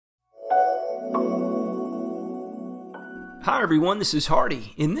Hi everyone, this is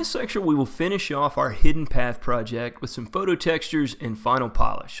Hardy. In this lecture we will finish off our hidden path project with some photo textures and final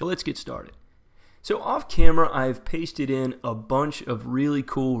polish. So let's get started. So off camera I've pasted in a bunch of really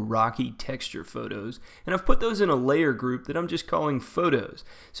cool rocky texture photos, and I've put those in a layer group that I'm just calling photos.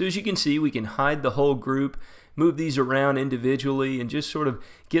 So as you can see, we can hide the whole group, move these around individually, and just sort of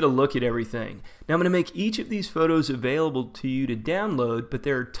get a look at everything. Now I'm going to make each of these photos available to you to download, but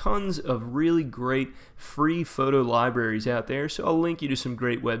there are tons of really great free photo libraries out there, so I'll link you to some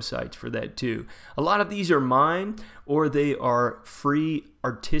great websites for that too. A lot of these are mine, or they are free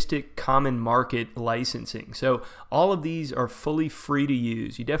artistic common market licensing. So all of these are fully free to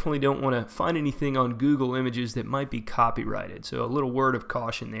use. You definitely don't want to find anything on Google Images that might be copyrighted. So a little word of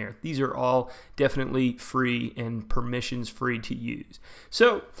caution there. These are all definitely free and permissions free to use.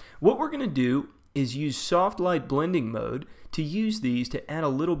 So what we're going to do is use soft light blending mode to use these to add a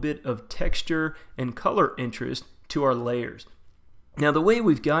little bit of texture and color interest to our layers. Now the way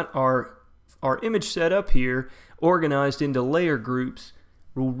we've got our image set up here, organized into layer groups,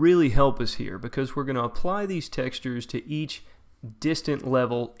 will really help us here because we're going to apply these textures to each distant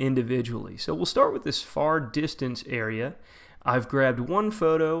level individually. So we'll start with this far distance area. I've grabbed one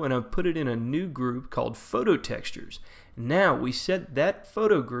photo and I've put it in a new group called photo textures. Now we set that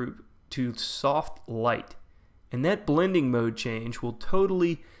photo group to soft light, and that blending mode change will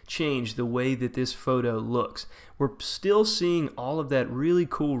totally change the way that this photo looks. We're still seeing all of that really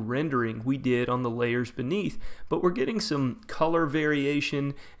cool rendering we did on the layers beneath, but we're getting some color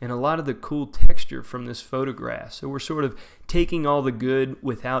variation and a lot of the cool texture from this photograph. So we're sort of taking all the good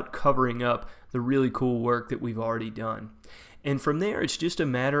without covering up the really cool work that we've already done. And from there, it's just a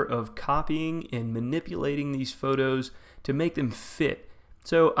matter of copying and manipulating these photos to make them fit.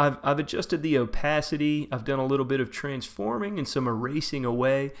 So I've adjusted the opacity, I've done a little bit of transforming and some erasing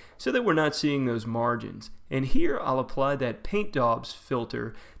away so that we're not seeing those margins. And here I'll apply that paint daubs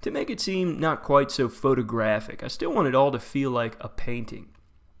filter to make it seem not quite so photographic. I still want it all to feel like a painting.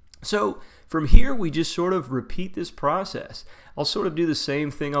 So from here we just sort of repeat this process. I'll sort of do the same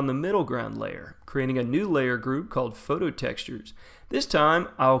thing on the middle ground layer, creating a new layer group called photo textures. This time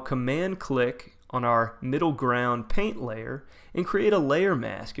I'll command click on our middle ground paint layer and create a layer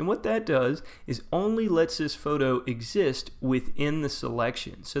mask, and what that does is only lets this photo exist within the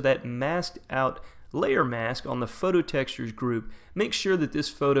selection. So that masked out layer mask on the photo textures group makes sure that this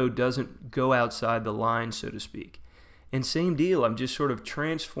photo doesn't go outside the line, so to speak. And same deal, I'm just sort of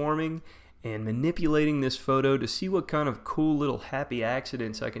transforming and manipulating this photo to see what kind of cool little happy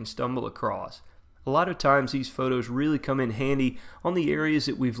accidents I can stumble across. A lot of times these photos really come in handy on the areas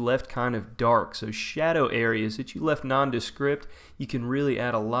that we've left kind of dark. So shadow areas that you left nondescript, you can really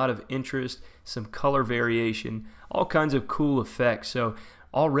add a lot of interest, some color variation, all kinds of cool effects. So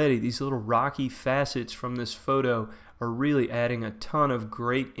already these little rocky facets from this photo are really adding a ton of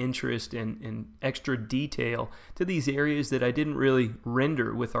great interest and extra detail to these areas that I didn't really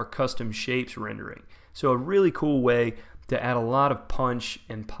render with our custom shapes rendering. So a really cool way to add a lot of punch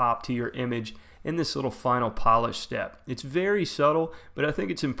and pop to your image in this little final polish step. It's very subtle, but I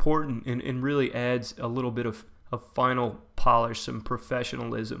think it's important and really adds a little bit of final polish, some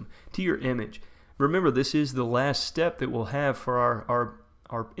professionalism to your image. Remember, this is the last step that we'll have for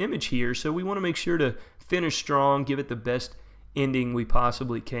our image here, so we want to make sure to finish strong, give it the best ending we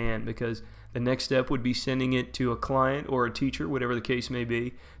possibly can, because the next step would be sending it to a client or a teacher, whatever the case may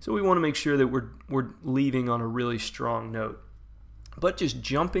be. So we want to make sure that we're leaving on a really strong note. But just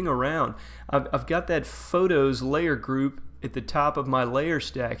jumping around, I've got that photos layer group at the top of my layer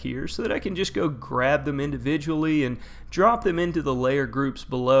stack here so that I can just go grab them individually and drop them into the layer groups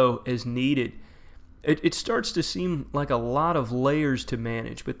below as needed. It starts to seem like a lot of layers to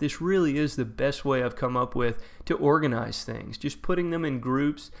manage, but this really is the best way I've come up with to organize things. Just putting them in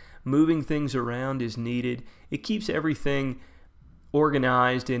groups, moving things around as needed. It keeps everything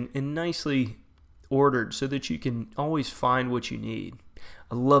organized and nicely ordered so that you can always find what you need.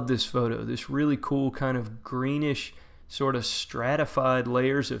 I love this photo, this really cool kind of greenish sort of stratified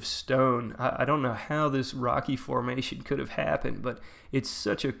layers of stone. I don't know how this rocky formation could have happened, but it's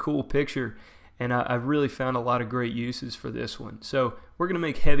such a cool picture, and I've really found a lot of great uses for this one. So we're going to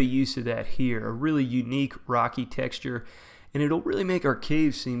make heavy use of that here, a really unique rocky texture, and it'll really make our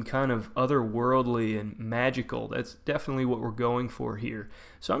cave seem kind of otherworldly and magical. That's definitely what we're going for here.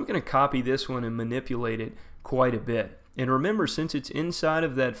 So I'm going to copy this one and manipulate it quite a bit. And remember, since it's inside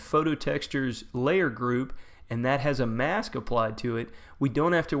of that photo textures layer group and that has a mask applied to it, we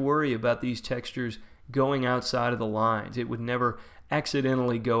don't have to worry about these textures going outside of the lines. It would never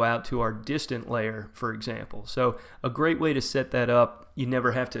accidentally go out to our distant layer, for example. So a great way to set that up, you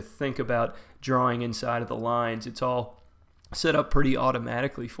never have to think about drawing inside of the lines. It's all set up pretty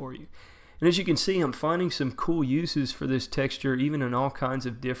automatically for you. And as you can see, I'm finding some cool uses for this texture even in all kinds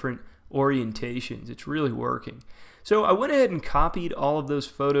of different orientations. It's really working. So I went ahead and copied all of those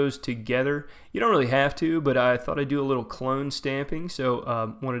photos together. You don't really have to, but I thought I'd do a little clone stamping,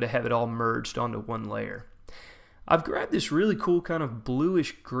 so wanted to have it all merged onto one layer. I've grabbed this really cool kind of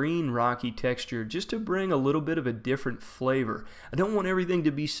bluish green rocky texture just to bring a little bit of a different flavor. I don't want everything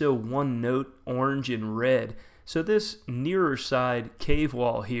to be so one note orange and red. So this nearer side cave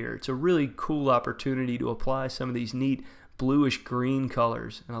wall here, it's a really cool opportunity to apply some of these neat bluish green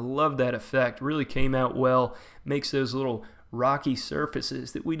colors, and I love that effect. Really came out well, makes those little rocky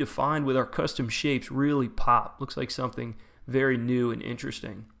surfaces that we defined with our custom shapes really pop. Looks like something very new and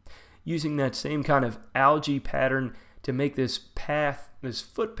interesting. Using that same kind of algae pattern to make this path, this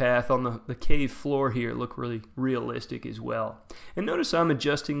footpath on the cave floor here look really realistic as well. And notice I'm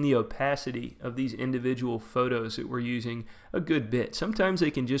adjusting the opacity of these individual photos that we're using a good bit. Sometimes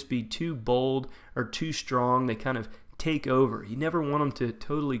they can just be too bold or too strong. They kind of take over. You never want them to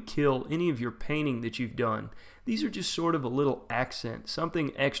totally kill any of your painting that you've done. These are just sort of a little accent,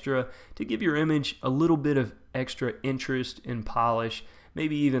 something extra to give your image a little bit of extra interest and polish,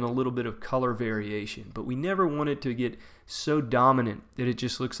 maybe even a little bit of color variation, but we never want it to get so dominant that it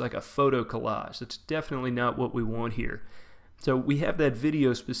just looks like a photo collage. That's definitely not what we want here. So we have that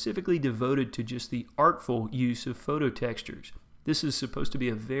video specifically devoted to just the artful use of photo textures. This is supposed to be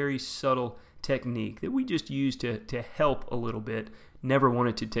a very subtle technique that we just use to help a little bit. Never want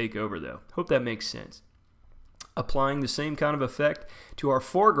it to take over though. Hope that makes sense. Applying the same kind of effect to our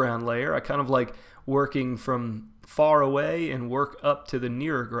foreground layer, I kind of like working from far away and work up to the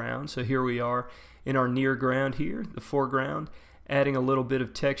nearer ground. So here we are in our near ground here, the foreground, adding a little bit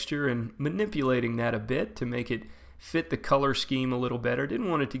of texture and manipulating that a bit to make it fit the color scheme a little better. Didn't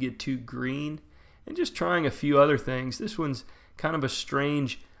want it to get too green, and just trying a few other things. This one's kind of a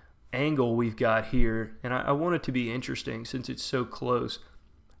strange angle we've got here, and I want it to be interesting since it's so close.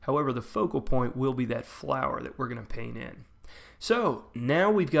 However, the focal point will be that flower that we're going to paint in. So now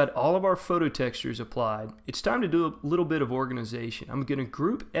we've got all of our photo textures applied. It's time to do a little bit of organization. I'm going to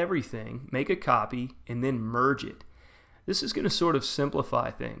group everything, make a copy, and then merge it. This is going to sort of simplify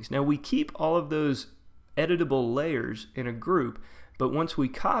things. Now we keep all of those editable layers in a group, but once we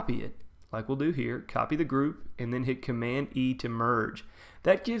copy it, like we'll do here, copy the group and then hit Command E to merge.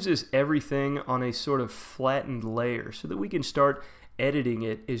 That gives us everything on a sort of flattened layer so that we can start editing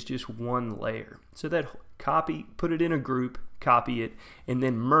it as just one layer. So that copy, put it in a group, copy it, and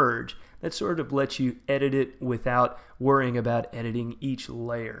then merge. That sort of lets you edit it without worrying about editing each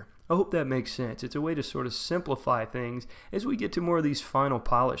layer. I hope that makes sense. It's a way to sort of simplify things as we get to more of these final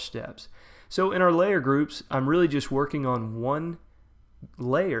polish steps. So in our layer groups, I'm really just working on one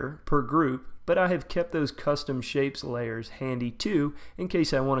layer per group, but I have kept those custom shapes layers handy too in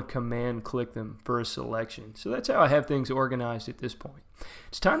case I want to command click them for a selection. So that's how I have things organized at this point.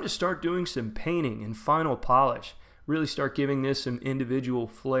 It's time to start doing some painting and final polish. Really start giving this some individual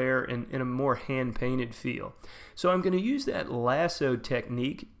flair and a more hand-painted feel. So I'm going to use that lasso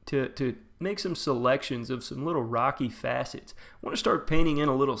technique to make some selections of some little rocky facets. I want to start painting in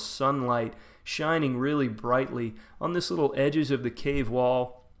a little sunlight shining really brightly on this little edges of the cave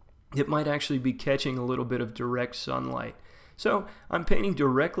wall. It might actually be catching a little bit of direct sunlight. So I'm painting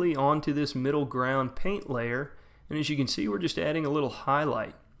directly onto this middle ground paint layer, and as you can see, we're just adding a little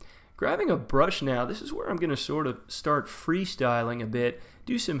highlight. Grabbing a brush now, this is where I'm going to sort of start freestyling a bit,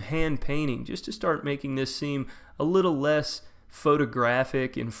 do some hand painting just to start making this seem a little less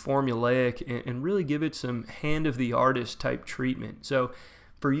photographic and formulaic and really give it some hand of the artist type treatment. So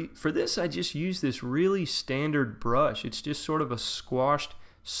for this, I just use this really standard brush. It's just sort of a squashed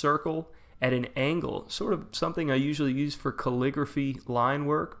circle at an angle, sort of something I usually use for calligraphy line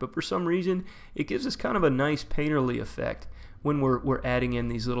work, but for some reason it gives us kind of a nice painterly effect when we're adding in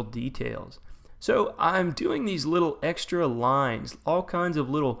these little details. So I'm doing these little extra lines, all kinds of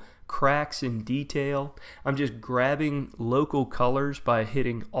little cracks in detail. I'm just grabbing local colors by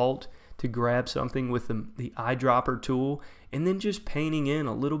hitting Alt to grab something with the eyedropper tool, and then just painting in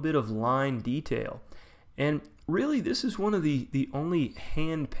a little bit of line detail. And really, this is one of the only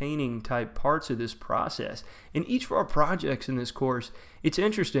hand painting type parts of this process. In each of our projects in this course, it's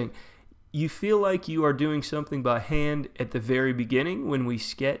interesting. You feel like you are doing something by hand at the very beginning when we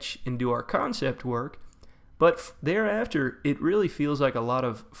sketch and do our concept work, but thereafter it really feels like a lot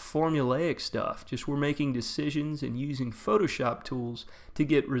of formulaic stuff. Just we're making decisions and using Photoshop tools to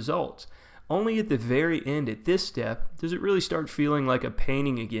get results. Only at the very end, at this step, does it really start feeling like a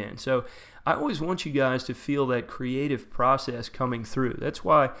painting again. So I always want you guys to feel that creative process coming through. That's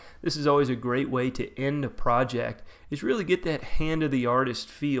why this is always a great way to end a project, is really get that hand of the artist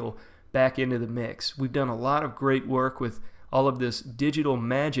feel back into the mix. We've done a lot of great work with all of this digital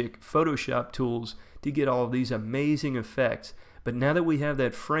magic Photoshop tools to get all of these amazing effects. But now that we have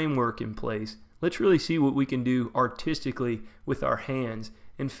that framework in place, let's really see what we can do artistically with our hands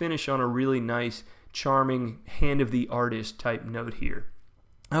and finish on a really nice, charming, hand of the artist type note here.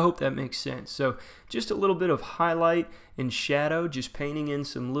 I hope that makes sense. So just a little bit of highlight and shadow, just painting in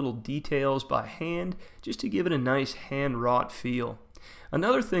some little details by hand, just to give it a nice hand-wrought feel.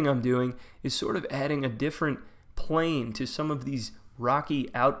 Another thing I'm doing is sort of adding a different plane to some of these rocky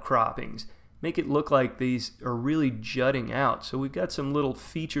outcroppings. Make it look like these are really jutting out. So we've got some little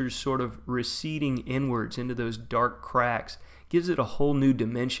features sort of receding inwards into those dark cracks. Gives it a whole new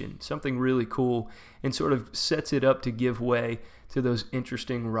dimension, something really cool, and sort of sets it up to give way to those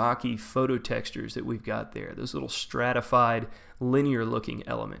interesting rocky photo textures that we've got there, those little stratified, linear looking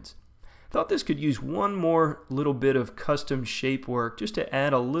elements. Thought this could use one more little bit of custom shape work just to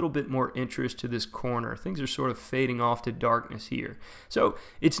add a little bit more interest to this corner. Things are sort of fading off to darkness here. So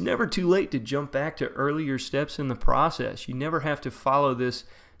it's never too late to jump back to earlier steps in the process. You never have to follow this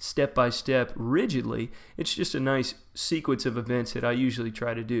step by step rigidly. It's just a nice sequence of events that I usually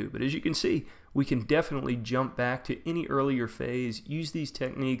try to do. But as you can see, we can definitely jump back to any earlier phase, use these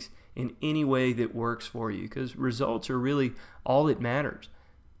techniques in any way that works for you, because results are really all that matters.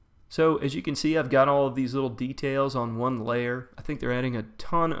 So as you can see, I've got all of these little details on one layer. I think they're adding a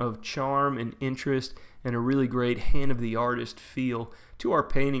ton of charm and interest and a really great hand of the artist feel to our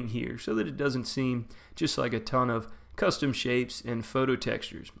painting here, so that it doesn't seem just like a ton of custom shapes and photo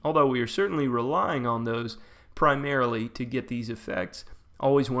textures. Although we are certainly relying on those primarily to get these effects,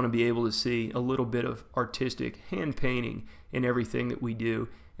 always want to be able to see a little bit of artistic hand painting in everything that we do,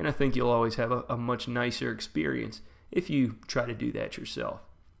 and I think you'll always have a much nicer experience if you try to do that yourself.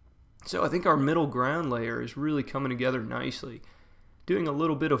 So I think our middle ground layer is really coming together nicely. Doing a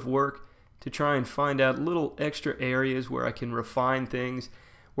little bit of work to try and find out little extra areas where I can refine things,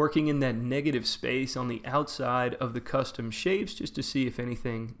 working in that negative space on the outside of the custom shapes just to see if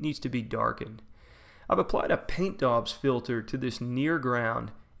anything needs to be darkened. I've applied a paint daubs filter to this near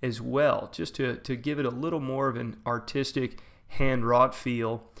ground as well, just to give it a little more of an artistic hand-wrought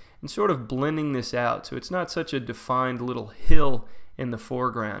feel and sort of blending this out so it's not such a defined little hill in the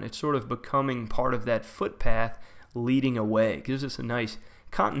foreground. It's sort of becoming part of that footpath leading away. It gives us a nice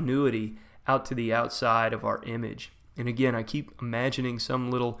continuity out to the outside of our image. And again, I keep imagining some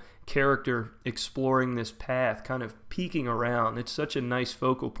little character exploring this path, kind of peeking around. It's such a nice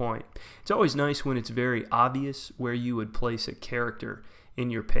focal point. It's always nice when it's very obvious where you would place a character in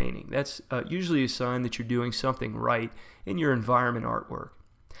your painting. That's usually a sign that you're doing something right in your environment artwork.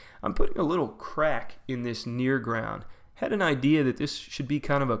 I'm putting a little crack in this near ground. Had an idea that this should be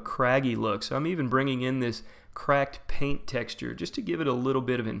kind of a craggy look, so I'm even bringing in this cracked paint texture just to give it a little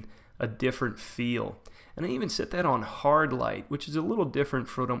bit of a different feel. And I even set that on hard light, which is a little different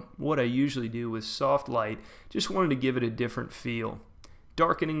from what I usually do with soft light. Just wanted to give it a different feel.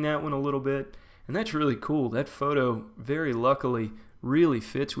 Darkening that one a little bit, and that's really cool. That photo, very luckily, really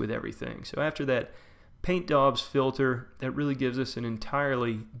fits with everything. So after that paint daubs filter, that really gives us an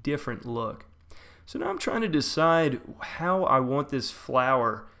entirely different look. So now I'm trying to decide how I want this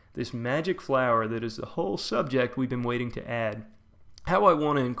flower, this magic flower that is the whole subject we've been waiting to add, how I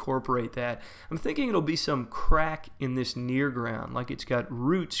want to incorporate that. I'm thinking it'll be some crack in this near ground, like it's got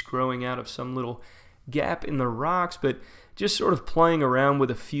roots growing out of some little gap in the rocks, but just sort of playing around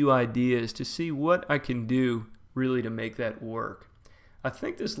with a few ideas to see what I can do really to make that work. I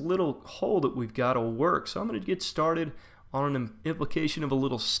think this little hole that we've got will work, so I'm going to get started on an implication of a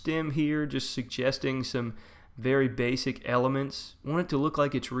little stem here, just suggesting some very basic elements. I want it to look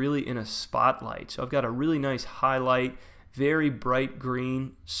like it's really in a spotlight. So I've got a really nice highlight, very bright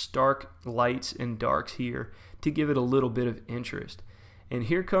green, stark lights and darks here to give it a little bit of interest. And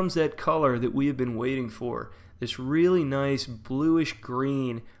here comes that color that we have been waiting for, this really nice bluish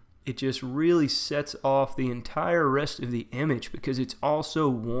green. It just really sets off the entire rest of the image because it's all so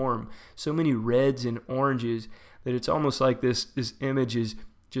warm, so many reds and oranges, that it's almost like this image is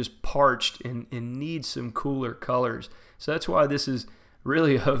just parched and needs some cooler colors. So that's why this is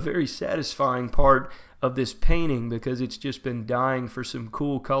really a very satisfying part of this painting, because it's just been dying for some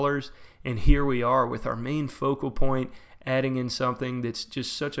cool colors, and here we are with our main focal point, adding in something that's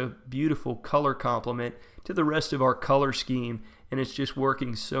just such a beautiful color complement to the rest of our color scheme, and it's just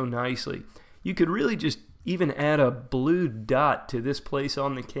working so nicely. You could really just even add a blue dot to this place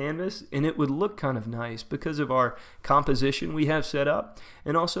on the canvas and it would look kind of nice because of our composition we have set up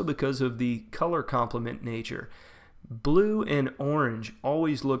and also because of the color complement nature. Blue and orange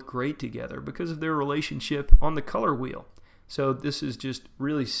always look great together because of their relationship on the color wheel. So this is just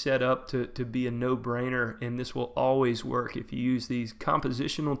really set up to be a no-brainer, and this will always work if you use these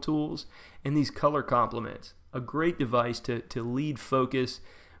compositional tools and these color complements. A great device to lead focus.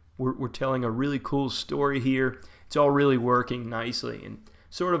 We're telling a really cool story here. It's all really working nicely, and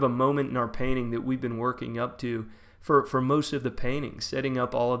sort of a moment in our painting that we've been working up to for most of the painting, setting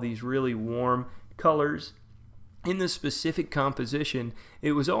up all of these really warm colors in this specific composition.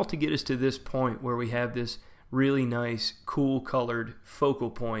 It was all to get us to this point where we have this really nice, cool colored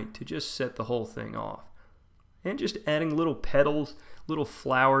focal point to just set the whole thing off. And just adding little petals, little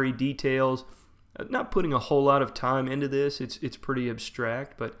flowery details. Not putting a whole lot of time into this, it's pretty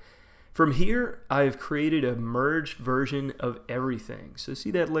abstract, but from here I've created a merged version of everything. So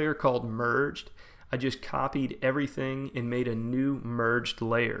see that layer called merged? I just copied everything and made a new merged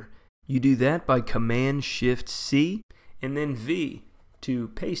layer. You do that by Command-Shift-C and then V to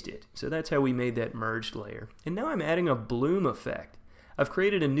paste it. So that's how we made that merged layer. And now I'm adding a bloom effect. I've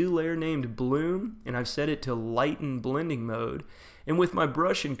created a new layer named Bloom, and I've set it to lighten blending mode. And with my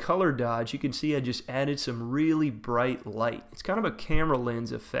brush and color dodge, you can see I just added some really bright light. It's kind of a camera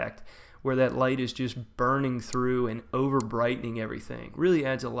lens effect where that light is just burning through and over brightening everything. Really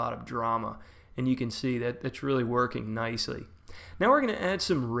adds a lot of drama, and you can see that that's really working nicely. Now we're going to add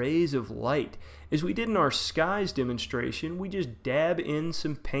some rays of light. As we did in our skies demonstration, we just dab in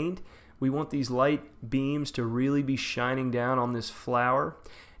some paint. We want these light beams to really be shining down on this flower.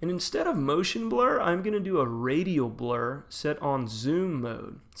 And instead of motion blur, I'm going to do a radial blur set on zoom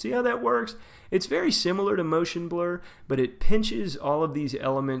mode. See how that works? It's very similar to motion blur, but it pinches all of these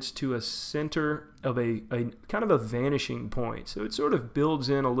elements to a center of a kind of a vanishing point. So it sort of builds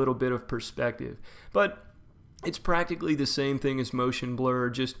in a little bit of perspective. But it's practically the same thing as motion blur,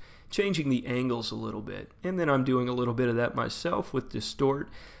 just changing the angles a little bit. And then I'm doing a little bit of that myself with distort.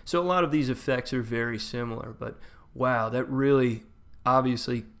 So a lot of these effects are very similar, but wow, that really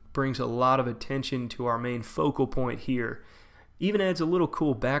obviously brings a lot of attention to our main focal point here. Even adds a little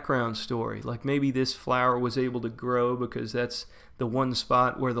cool background story, like maybe this flower was able to grow because that's the one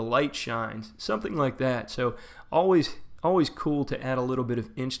spot where the light shines, something like that. So always cool to add a little bit of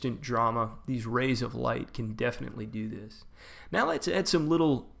instant drama. These rays of light can definitely do this. Now let's add some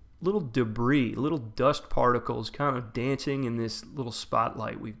little debris, little dust particles kind of dancing in this little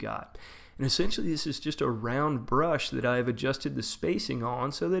spotlight we've got. And essentially this is just a round brush that I've adjusted the spacing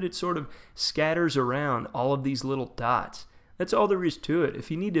on so that it sort of scatters around all of these little dots. That's all there is to it. If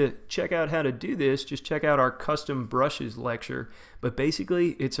you need to check out how to do this, just check out our custom brushes lecture. But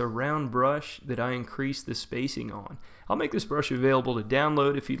basically it's a round brush that I increase the spacing on. I'll make this brush available to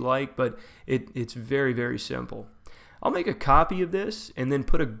download if you'd like, but it's very, very simple. I'll make a copy of this and then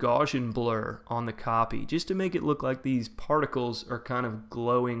put a Gaussian blur on the copy just to make it look like these particles are kind of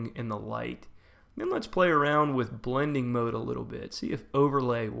glowing in the light. Then let's play around with blending mode a little bit, see if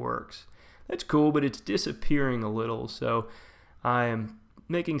overlay works. That's cool, but it's disappearing a little, so I am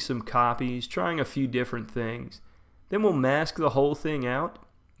making some copies, trying a few different things. Then we'll mask the whole thing out,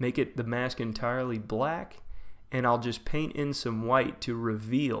 make it the mask entirely black, and I'll just paint in some white to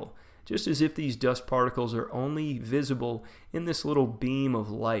reveal, just as if these dust particles are only visible in this little beam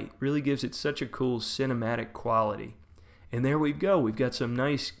of light. Really gives it such a cool cinematic quality. And there we go. We've got some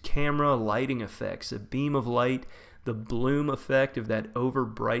nice camera lighting effects, a beam of light, the bloom effect of that over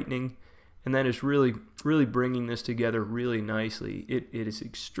brightening, and that is really bringing this together really nicely. It is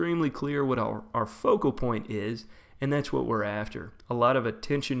extremely clear what our focal point is, and that's what we're after. A lot of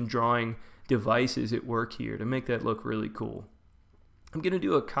attention drawing devices at work here to make that look really cool. I'm going to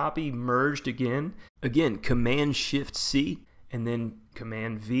do a copy merged again. Again, Command-Shift-C and then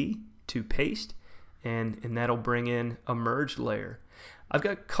Command-V to paste, and that'll bring in a merged layer. I've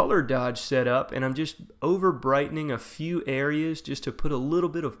got color dodge set up, and I'm just over brightening a few areas just to put a little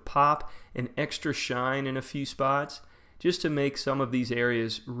bit of pop and extra shine in a few spots, just to make some of these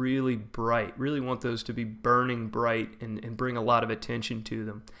areas really bright. Really want those to be burning bright and bring a lot of attention to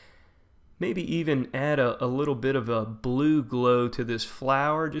them. Maybe even add a little bit of a blue glow to this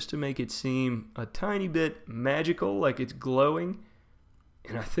flower just to make it seem a tiny bit magical, like it's glowing.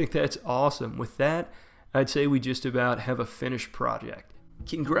 And I think that's awesome. With that, I'd say we just about have a finished project.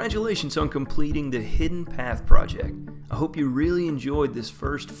 Congratulations on completing the Hidden Path project. I hope you really enjoyed this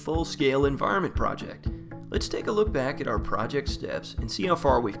first full-scale environment project. Let's take a look back at our project steps and see how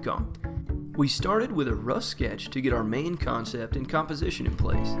far we've come. We started with a rough sketch to get our main concept and composition in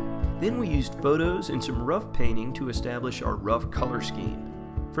place. Then we used photos and some rough painting to establish our rough color scheme.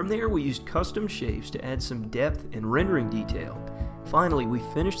 From there we used custom shapes to add some depth and rendering detail. Finally, we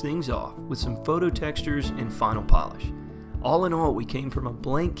finished things off with some photo textures and final polish. All in all, we came from a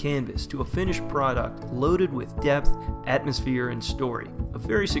blank canvas to a finished product loaded with depth, atmosphere, and story. A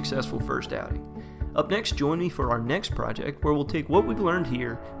very successful first outing. Up next, join me for our next project where we'll take what we've learned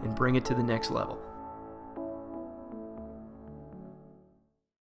here and bring it to the next level.